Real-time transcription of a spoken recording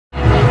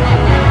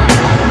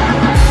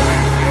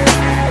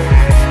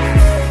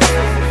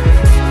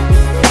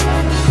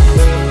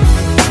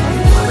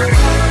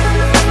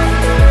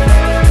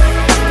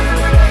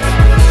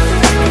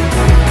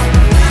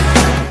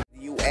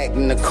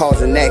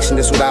connection,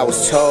 that's what I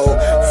was told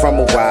from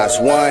a wise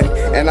one.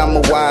 And I'm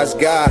a wise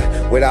guy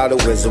without a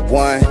wizard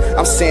one.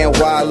 I'm saying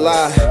why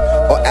lie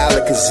or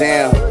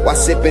alakazam, why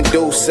sippin'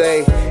 Douce?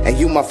 And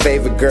you my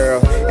favorite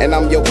girl, and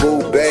I'm your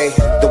boo, babe.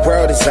 The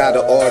world is out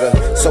of order,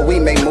 so we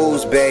make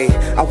moves, babe.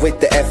 I'm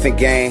with the effing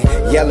gang,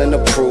 yelling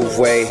approve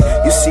way.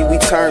 You see we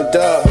turned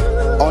up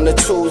on a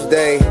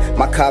Tuesday.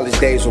 My college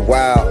days were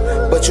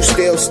wild, but you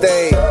still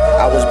stayed.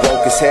 I was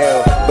broke as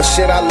hell, but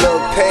shit, I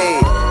look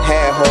paid.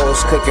 Had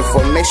hoes cooking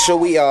for me, make sure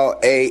we all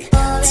ate.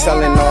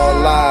 Telling all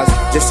lies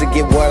just to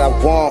get what I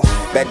want.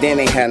 Back then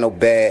ain't had no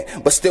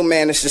bad, but still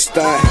managed to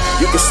stunt.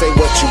 You can say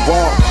what you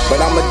want, but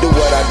I'ma do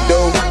what I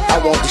do.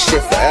 I want this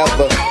shit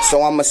forever,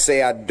 so I'ma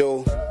say I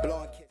do.